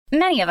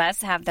Many of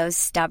us have those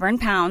stubborn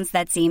pounds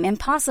that seem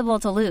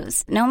impossible to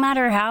lose, no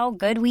matter how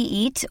good we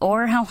eat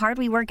or how hard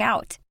we work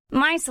out.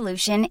 My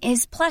solution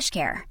is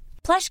PlushCare.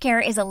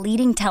 PlushCare is a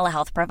leading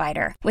telehealth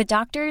provider with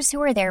doctors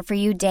who are there for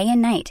you day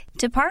and night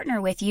to partner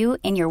with you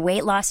in your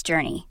weight loss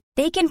journey.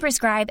 They can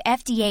prescribe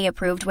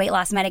FDA-approved weight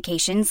loss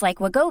medications like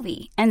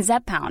Wegovy and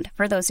Zepbound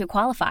for those who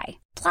qualify.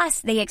 Plus,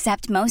 they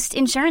accept most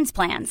insurance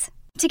plans.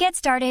 To get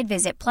started,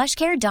 visit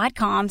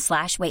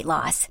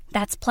plushcare.com/weightloss.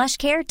 That's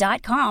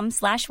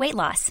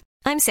plushcare.com/weightloss.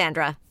 I'm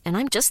Sandra, and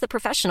I'm just the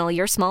professional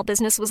your small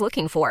business was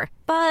looking for.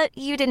 But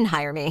you didn't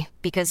hire me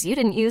because you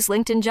didn't use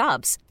LinkedIn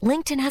Jobs.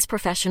 LinkedIn has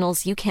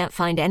professionals you can't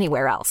find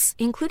anywhere else,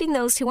 including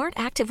those who aren't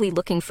actively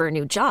looking for a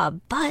new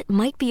job, but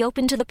might be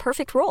open to the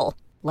perfect role,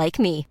 like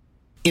me.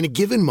 In a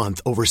given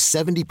month, over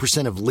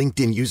 70% of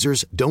LinkedIn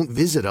users don't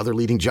visit other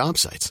leading job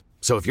sites.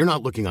 So if you're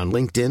not looking on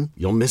LinkedIn,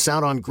 you'll miss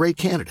out on great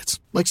candidates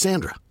like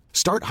Sandra.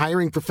 Start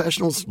hiring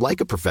professionals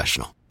like a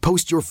professional.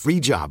 Post your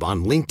free job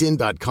on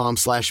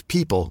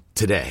linkedin.com/people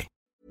today.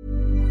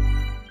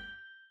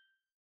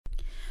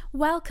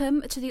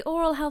 Welcome to the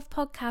Oral Health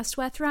Podcast,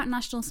 where throughout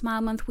National Smile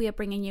Month, we are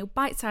bringing you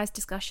bite-sized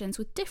discussions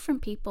with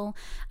different people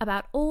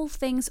about all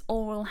things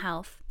oral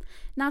health.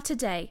 Now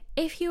today,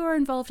 if you are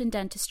involved in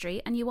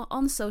dentistry and you are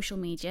on social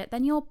media,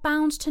 then you're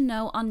bound to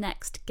know our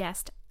next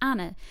guest,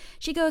 Anna.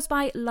 She goes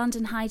by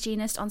London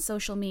Hygienist on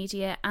social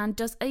media and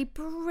does a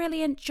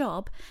brilliant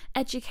job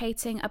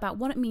educating about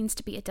what it means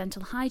to be a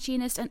dental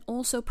hygienist and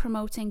also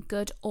promoting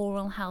good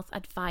oral health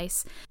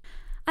advice.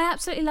 I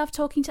absolutely love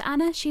talking to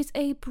Anna. She's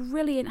a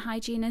brilliant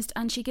hygienist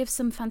and she gives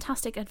some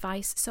fantastic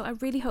advice, so I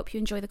really hope you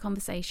enjoy the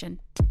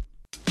conversation.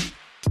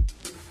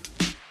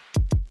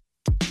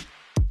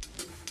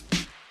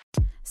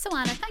 So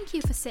Anna, thank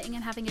you for sitting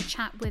and having a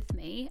chat with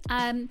me.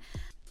 I'm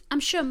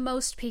sure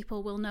most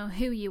people will know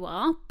who you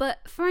are,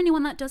 but for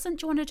anyone that doesn't,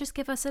 do you want to just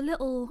give us a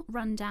little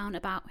rundown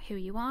about who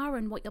you are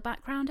and what your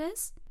background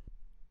is?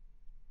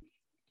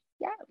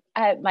 Yeah,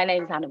 my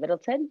name is Anna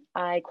Middleton.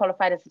 I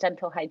qualified as a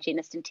dental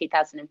hygienist in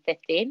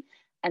 2015,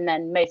 and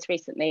then most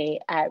recently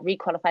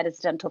re-qualified as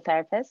a dental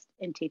therapist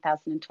in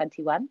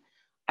 2021.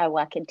 I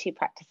work in 2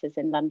 practices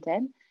in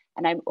London.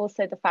 And I'm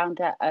also the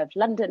founder of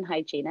London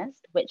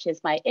Hygienist, which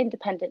is my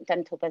independent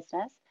dental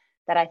business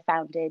that I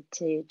founded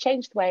to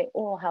change the way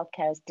oral health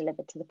care is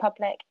delivered to the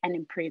public and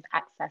improve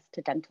access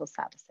to dental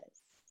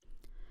services.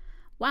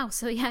 Wow,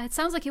 so yeah, it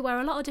sounds like you wear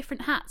a lot of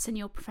different hats in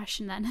your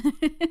profession then.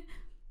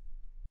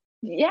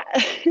 Yeah,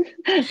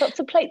 lots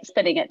of plate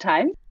spinning at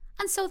times.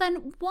 And so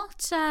then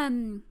what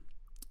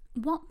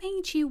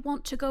made you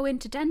want to go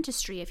into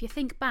dentistry? If you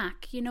think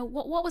back, you know,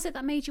 what was it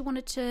that made you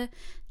wanted to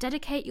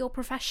dedicate your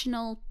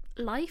professional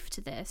life to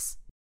this?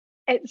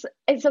 It's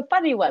a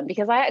funny one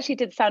because I actually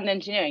did sound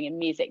engineering and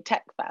music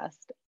tech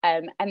first,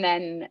 and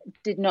then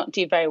did not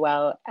do very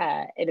well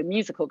in a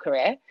musical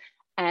career.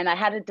 And I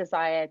had a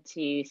desire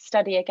to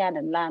study again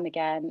and learn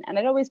again. And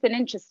I'd always been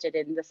interested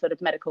in the sort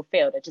of medical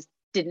field. I just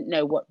didn't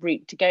know what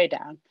route to go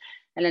down.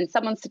 And then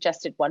someone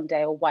suggested one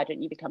day, "Oh, why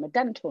don't you become a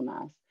dental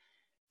nurse?"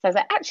 So I was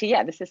like, actually,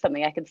 yeah, this is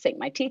something I could sink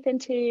my teeth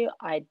into.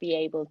 I'd be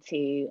able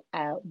to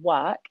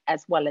work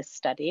as well as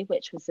study,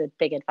 which was a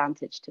big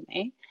advantage to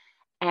me.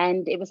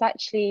 And it was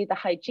actually the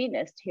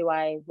hygienist who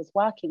I was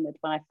working with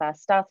when I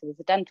first started as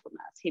a dental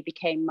nurse who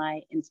became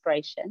my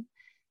inspiration.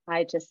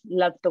 I just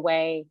loved the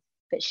way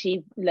that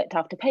she looked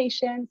after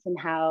patients and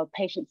how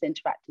patients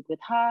interacted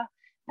with her.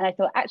 And I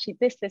thought, actually,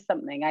 this is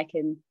something I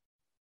can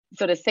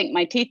sort of sink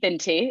my teeth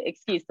into,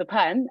 excuse the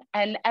pun.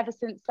 And ever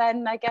since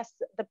then, I guess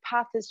the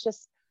path has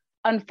just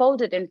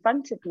unfolded in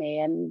front of me.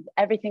 And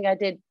everything I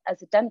did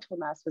as a dental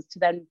nurse was to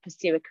then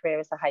pursue a career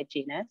as a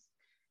hygienist.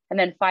 And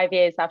then 5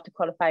 years after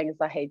qualifying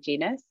as a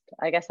hygienist,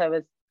 I guess I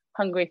was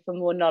hungry for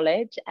more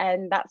knowledge.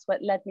 And that's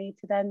what led me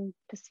to then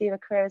pursue a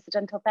career as a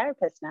dental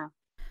therapist now.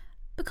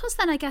 Because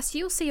then I guess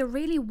you'll see a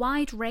really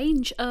wide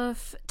range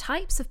of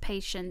types of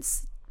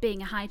patients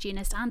being a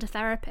hygienist and a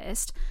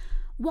therapist.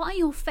 What are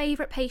your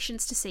favourite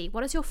patients to see?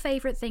 What is your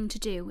favourite thing to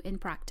do in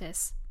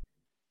practice?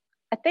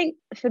 I think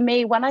for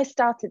me, when I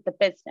started the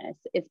business,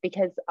 it's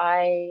because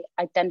I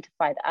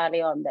identified early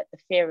on that the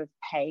fear of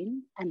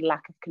pain and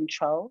lack of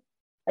control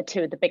are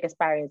 2 of the biggest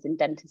barriers in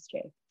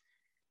dentistry.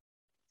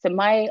 So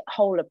my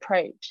whole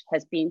approach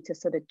has been to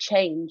sort of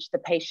change the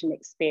patient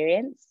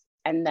experience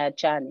and their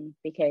journey,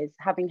 because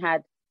having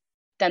had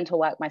dental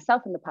work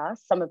myself in the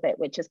past, some of it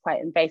which is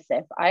quite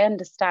invasive, I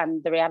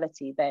understand the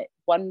reality that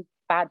one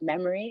bad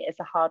memory is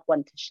a hard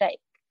one to shake.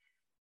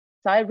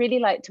 So I really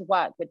like to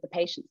work with the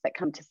patients that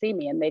come to see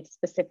me, and they've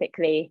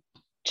specifically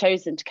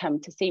chosen to come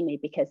to see me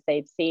because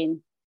they've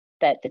seen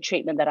that the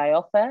treatment that I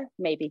offer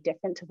may be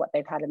different to what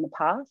they've had in the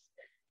past.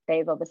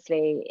 They've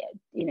obviously,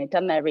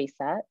 done their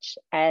research,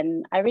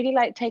 and I really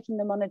like taking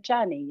them on a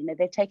journey.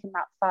 They've taken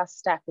that first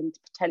step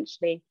into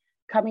potentially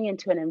coming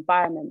into an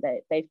environment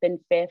that they've been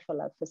fearful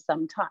of for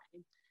some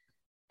time.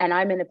 And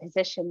I'm in a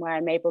position where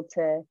I'm able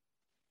to,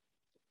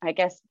 I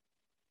guess,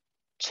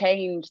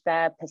 change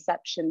their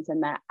perceptions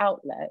and their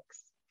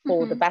outlooks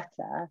for the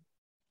better.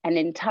 And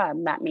in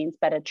turn, that means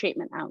better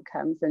treatment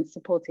outcomes and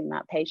supporting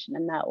that patient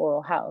and their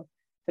oral health.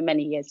 for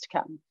many years to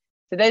come.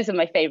 So those are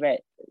my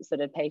favorite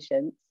sort of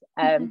patients.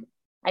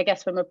 I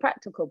guess from a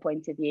practical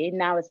point of view,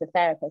 now as a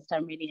therapist,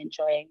 I'm really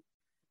enjoying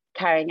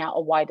carrying out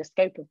a wider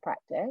scope of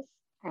practice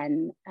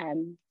and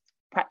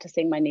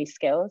practicing my new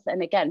skills.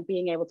 And again,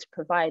 being able to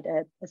provide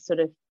a sort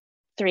of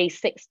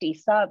 360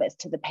 service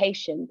to the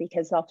patient,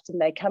 because often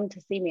they come to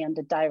see me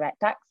under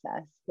direct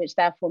access, which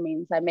therefore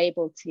means I'm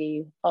able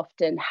to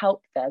often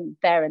help them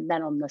there and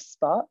then on the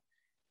spot,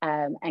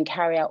 and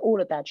carry out all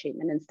of their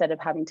treatment instead of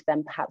having to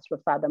then perhaps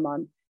refer them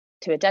on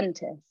to a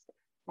dentist.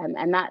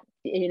 And that,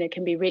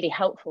 can be really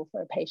helpful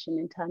for a patient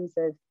in terms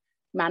of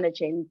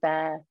managing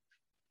their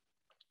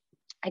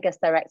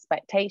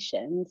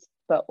expectations,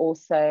 but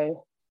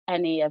also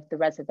any of the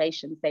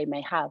reservations they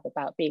may have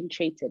about being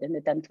treated in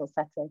a dental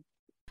setting.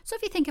 So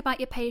if you think about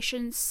your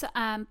patients,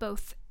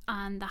 both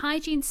on the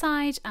hygiene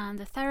side and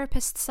the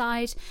therapist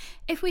side,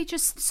 if we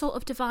just sort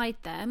of divide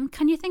them,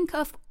 can you think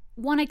of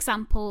one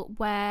example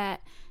where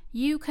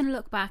you can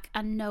look back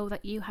and know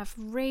that you have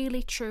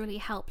really, truly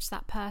helped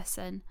that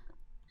person?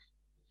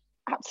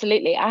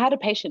 Absolutely. I had a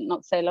patient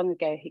not so long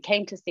ago who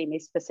came to see me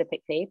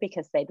specifically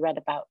because they'd read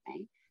about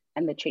me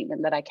and the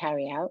treatment that I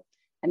carry out.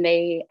 And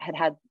they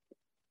had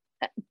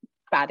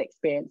bad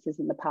experiences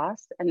in the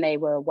past, and they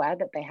were aware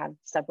that they had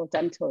several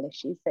dental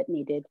issues that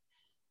needed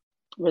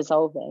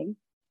resolving.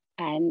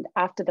 And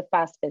after the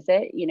first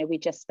visit, we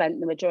just spent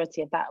the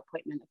majority of that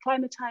appointment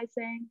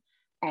acclimatizing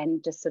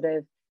and just sort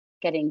of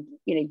getting,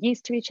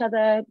 used to each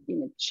other,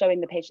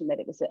 showing the patient that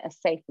it was a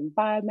safe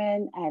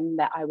environment and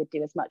that I would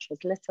do as much or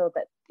as little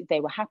that they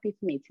were happy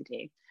for me to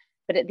do.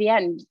 But at the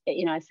end,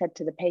 I said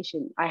to the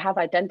patient, I have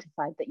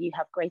identified that you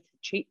have greater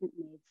treatment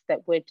needs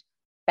that would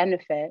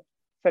benefit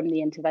from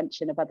the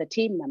intervention of other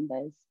team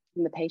members.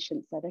 And the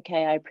patient said,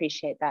 okay, I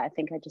appreciate that. I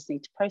think I just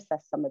need to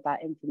process some of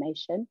that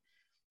information.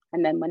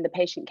 And then when the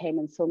patient came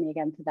and saw me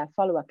again for their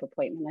follow-up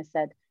appointment, I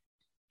said,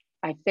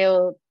 I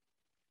feel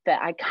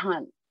that I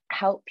can't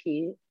help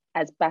you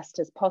as best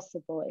as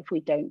possible if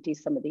we don't do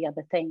some of the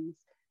other things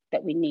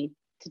that we need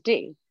to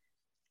do.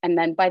 And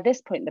then by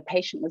this point, the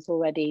patient was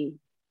already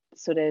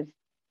sort of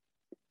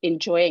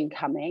enjoying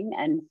coming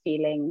and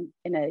feeling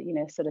in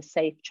a sort of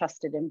safe,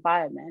 trusted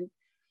environment.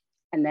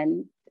 And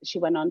then she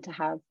went on to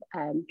have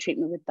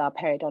treatment with our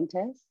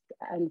periodontist.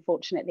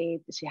 Unfortunately,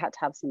 she had to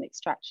have some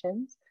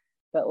extractions,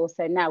 but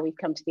also now we've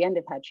come to the end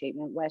of her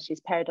treatment where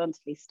she's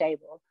periodontally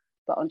stable.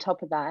 But on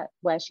top of that,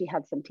 where she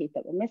had some teeth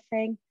that were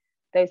missing,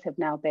 those have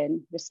now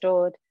been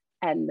restored.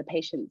 And the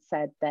patient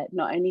said that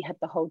not only had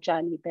the whole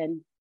journey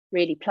been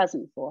really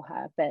pleasant for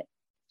her, but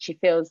she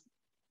feels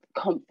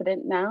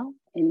confident now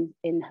in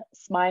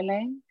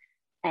smiling.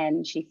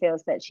 And she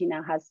feels that she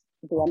now has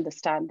the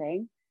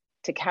understanding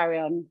to carry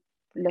on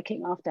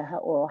looking after her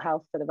oral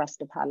health for the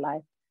rest of her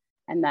life,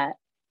 and that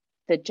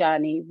the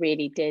journey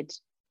really did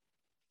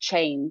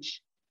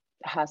change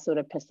her sort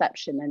of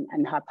perception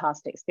and her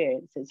past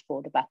experiences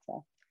for the better.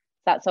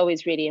 That's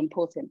always really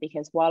important,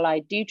 because while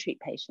I do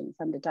treat patients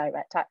under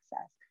direct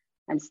access,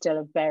 I'm still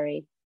a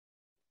very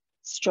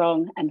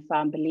strong and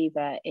firm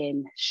believer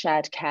in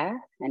shared care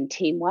and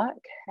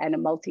teamwork and a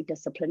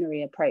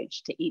multidisciplinary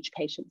approach to each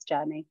patient's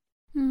journey.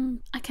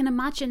 I can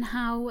imagine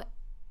how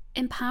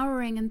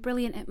empowering and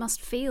brilliant it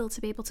must feel to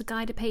be able to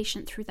guide a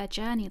patient through their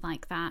journey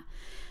like that.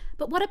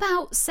 But what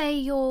about, say,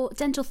 your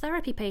dental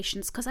therapy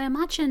patients? Because I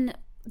imagine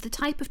the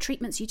type of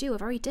treatments you do are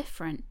very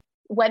different.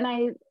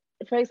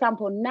 For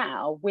example,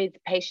 now with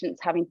patients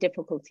having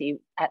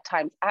difficulty at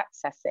times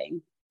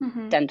accessing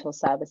dental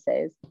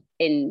services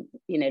in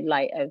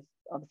light of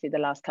obviously the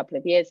last couple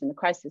of years and the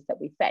crisis that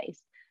we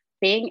face,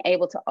 being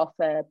able to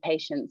offer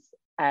patients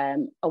a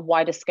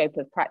wider scope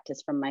of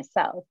practice from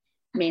myself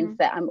means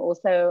that I'm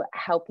also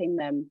helping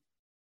them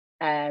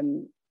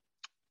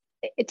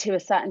to a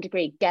certain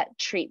degree get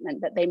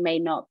treatment that they may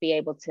not be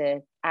able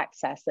to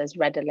access as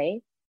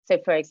readily. So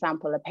for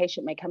example, a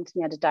patient may come to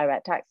me under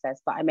direct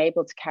access, but I'm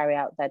able to carry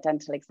out their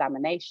dental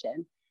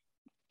examination,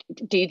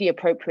 do the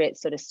appropriate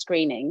sort of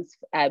screenings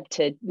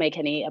to make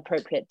any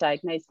appropriate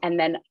diagnosis. And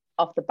then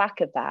off the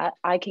back of that,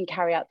 I can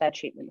carry out their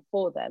treatment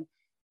for them,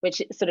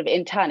 which sort of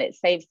in turn, it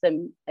saves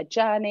them a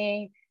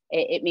journey.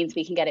 It means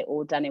we can get it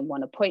all done in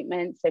one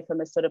appointment. So from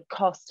a sort of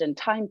cost and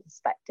time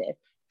perspective,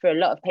 for a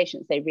lot of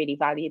patients, they really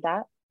value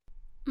that.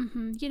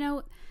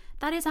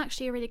 That is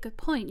actually a really good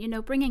point.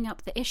 Bringing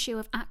up the issue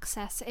of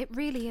access, it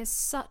really is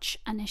such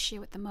an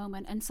issue at the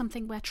moment and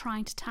something we're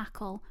trying to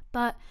tackle.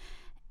 But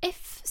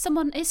if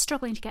someone is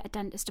struggling to get a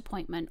dentist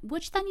appointment,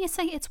 would then you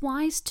say it's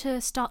wise to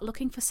start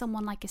looking for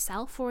someone like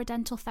yourself or a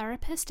dental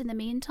therapist in the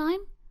meantime?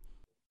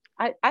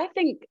 I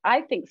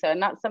think so.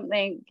 And that's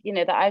something,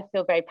 that I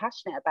feel very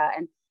passionate about.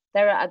 And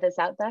there are others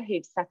out there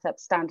who've set up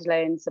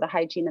standalone sort of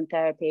hygiene and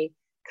therapy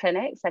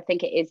clinics. I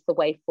think it is the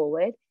way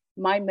forward.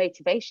 My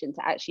motivation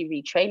to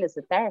actually retrain as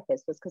a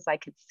therapist was because I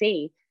could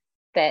see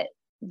that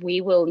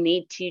we will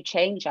need to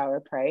change our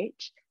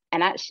approach.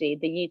 And actually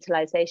the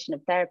utilization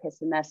of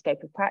therapists in their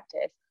scope of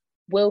practice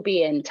will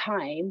be in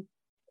time,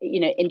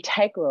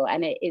 integral.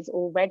 And it is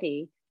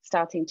already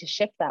starting to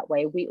shift that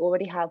way. We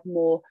already have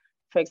more,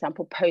 for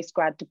example,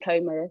 post-grad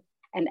diploma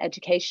and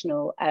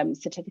educational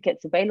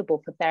certificates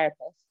available for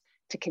therapists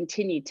to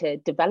continue to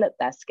develop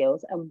their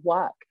skills and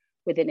work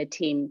within a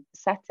team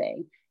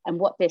setting. And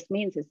what this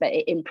means is that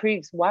it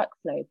improves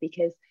workflow,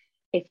 because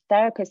if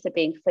therapists are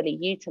being fully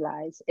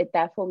utilized, it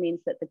therefore means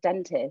that the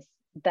dentist,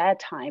 their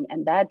time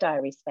and their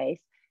diary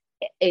space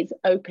is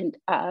opened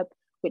up,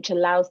 which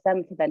allows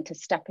them for them to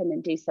step in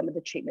and do some of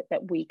the treatment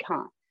that we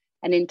can't.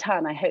 And in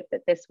turn, I hope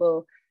that this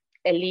will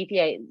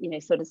alleviate,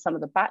 sort of some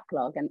of the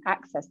backlog and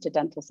access to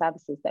dental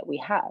services that we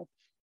have.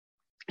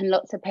 And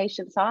lots of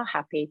patients are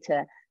happy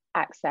to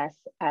access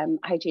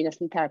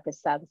hygienist and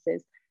therapist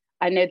services.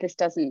 I know this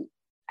doesn't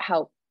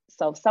help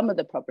solve some of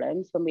the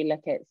problems when we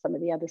look at some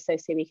of the other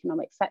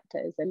socioeconomic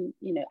sectors and,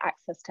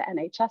 access to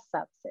NHS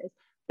services,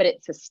 but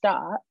it's a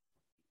start.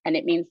 And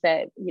it means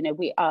that,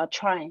 we are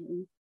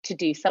trying to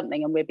do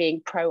something and we're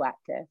being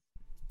proactive.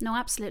 No,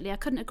 absolutely. I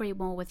couldn't agree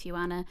more with you,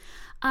 Anna.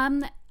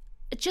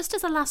 Just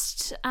as a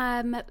last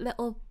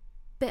little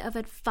bit of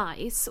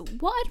advice,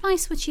 what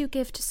advice would you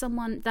give to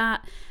someone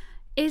that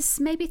is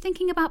maybe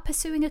thinking about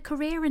pursuing a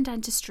career in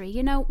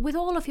dentistry? With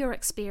all of your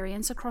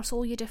experience across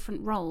all your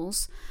different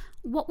roles,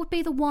 what would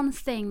be the one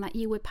thing that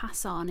you would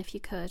pass on if you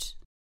could?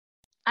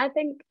 I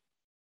think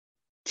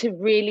to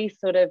really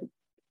sort of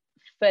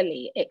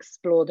fully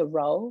explore the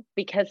role,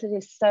 because it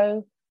is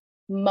so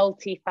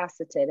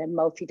multifaceted and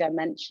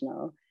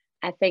multidimensional.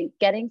 I think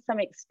getting some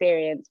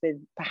experience with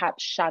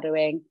perhaps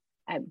shadowing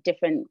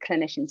different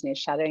clinicians,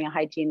 shadowing a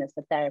hygienist,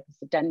 a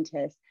therapist, a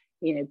dentist,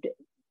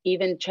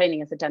 even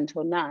training as a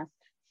dental nurse,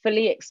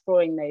 fully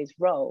exploring those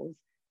roles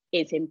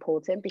is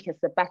important, because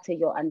the better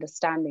your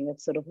understanding of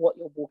sort of what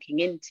you're walking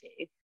into,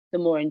 the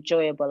more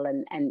enjoyable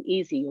and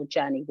easy your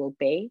journey will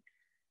be.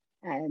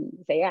 So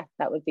yeah,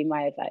 that would be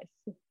my advice.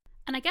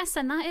 And I guess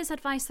then that is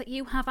advice that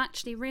you have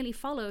actually really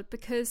followed,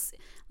 because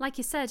like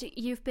you said,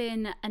 you've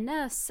been a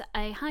nurse,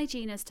 a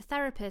hygienist, a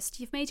therapist.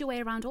 You've made your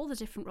way around all the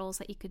different roles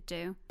that you could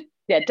do.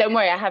 Yeah, don't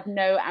worry. I have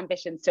no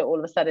ambitions to all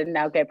of a sudden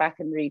now go back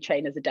and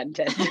retrain as a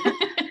dentist.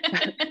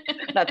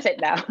 That's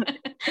it now.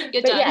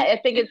 You're but done. I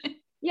think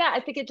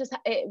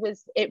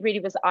it really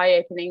was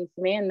eye-opening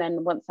for me. And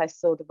then once I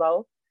saw the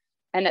role,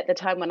 and at the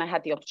time when I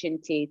had the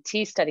opportunity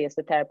to study as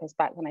a therapist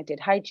back when I did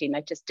hygiene,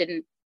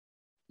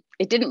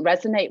 it didn't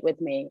resonate with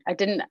me. I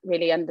didn't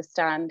really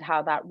understand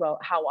how I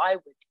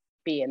would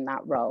be in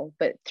that role.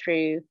 But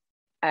through,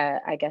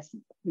 I guess,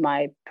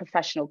 my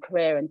professional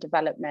career and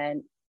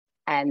development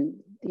and,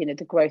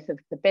 the growth of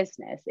the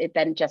business, it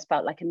then just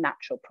felt like a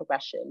natural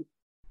progression.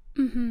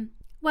 Mm-hmm.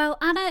 Well,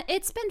 Anna,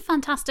 it's been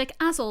fantastic,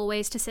 as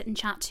always, to sit and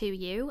chat to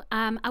you.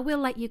 I will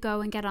let you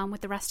go and get on with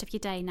the rest of your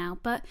day now.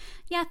 But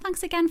yeah,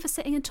 thanks again for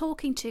sitting and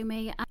talking to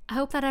me. I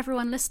hope that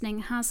everyone listening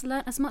has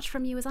learnt as much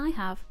from you as I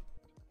have.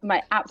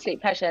 My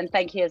absolute pleasure. And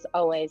thank you, as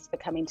always, for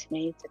coming to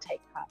me to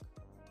take part.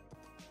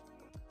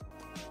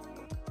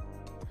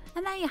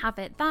 And there you have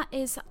it. That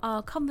is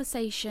our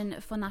conversation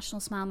for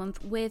National Smile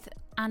Month with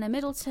Anna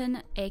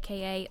Middleton,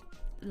 aka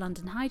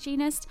London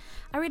Hygienist.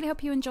 I really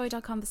hope you enjoyed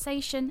our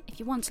conversation. If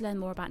you want to learn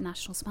more about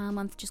National Smile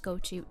Month, just go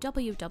to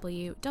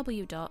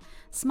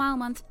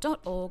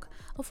www.smilemonth.org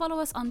or follow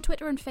us on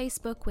Twitter and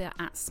Facebook. We are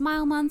at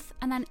Smile Month,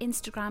 and then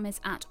Instagram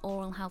is at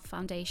Oral Health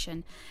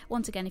Foundation.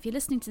 Once again, if you're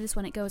listening to this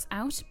when it goes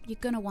out, you're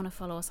going to want to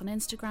follow us on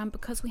Instagram,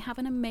 because we have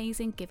an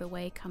amazing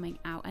giveaway coming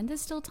out and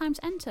there's still time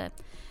to enter.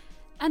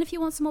 And if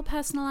you want some more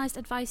personalised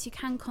advice, you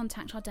can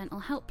contact our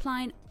dental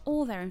helpline.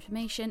 All their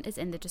information is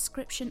in the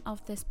description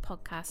of this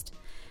podcast.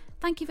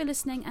 Thank you for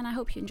listening, and I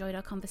hope you enjoyed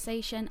our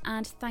conversation.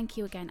 And thank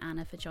you again,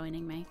 Anna, for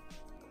joining me.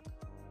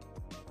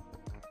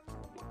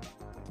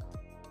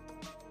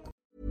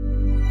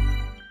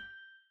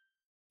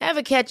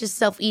 Ever catch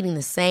yourself eating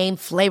the same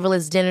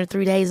flavorless dinner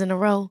 3 days in a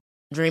row?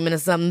 Dreaming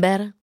of something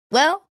better?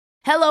 Well,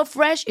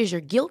 HelloFresh is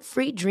your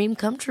guilt-free dream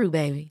come true,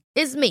 baby.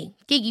 It's me,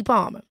 Keke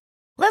Palmer.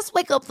 Let's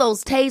wake up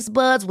those taste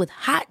buds with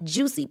hot,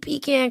 juicy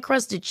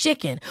pecan-crusted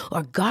chicken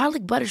or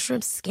garlic butter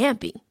shrimp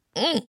scampi.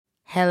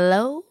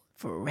 Hello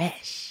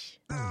Fresh.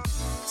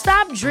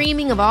 Stop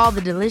dreaming of all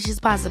the delicious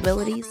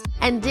possibilities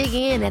and dig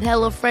in at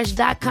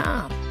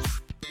HelloFresh.com.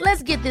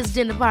 Let's get this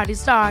dinner party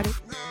started.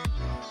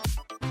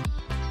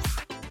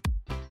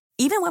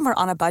 Even when we're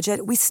on a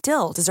budget, we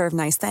still deserve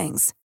nice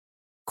things.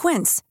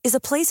 Quince is a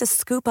place to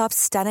scoop up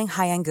stunning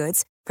high-end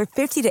goods for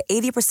 50 to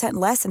 80%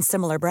 less than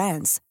similar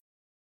brands.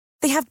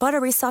 They have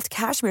buttery soft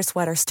cashmere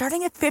sweaters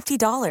starting at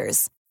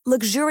 $50,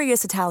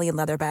 luxurious Italian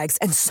leather bags,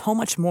 and so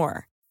much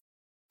more.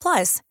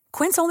 Plus,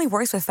 Quince only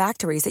works with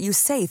factories that use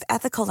safe,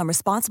 ethical, and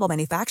responsible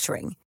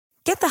manufacturing.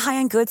 Get the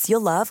high-end goods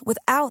you'll love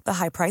without the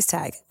high price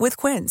tag with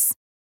Quince.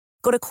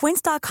 Go to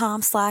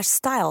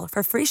quince.com/style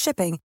for free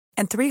shipping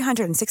and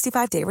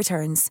 365-day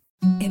returns.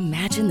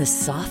 Imagine the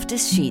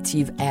softest sheets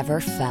you've ever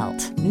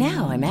felt.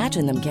 Now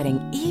imagine them getting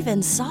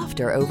even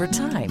softer over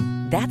time.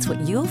 That's what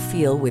you'll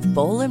feel with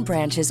Boll &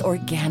 Branch's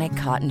organic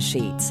cotton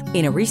sheets.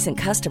 In a recent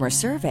customer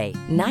survey,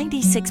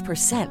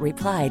 96%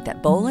 replied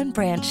that Boll &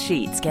 Branch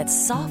sheets get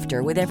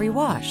softer with every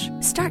wash.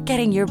 Start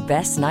getting your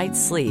best night's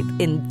sleep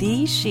in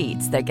these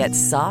sheets that get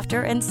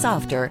softer and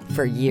softer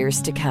for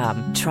years to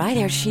come. Try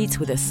their sheets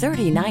with a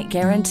 30-night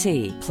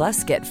guarantee.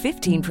 Plus, get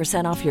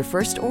 15% off your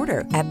first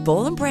order at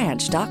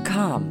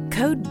bollandbranch.com.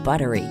 Code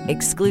BUTTERY.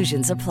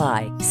 Exclusions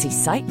apply. See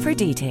site for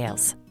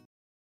details.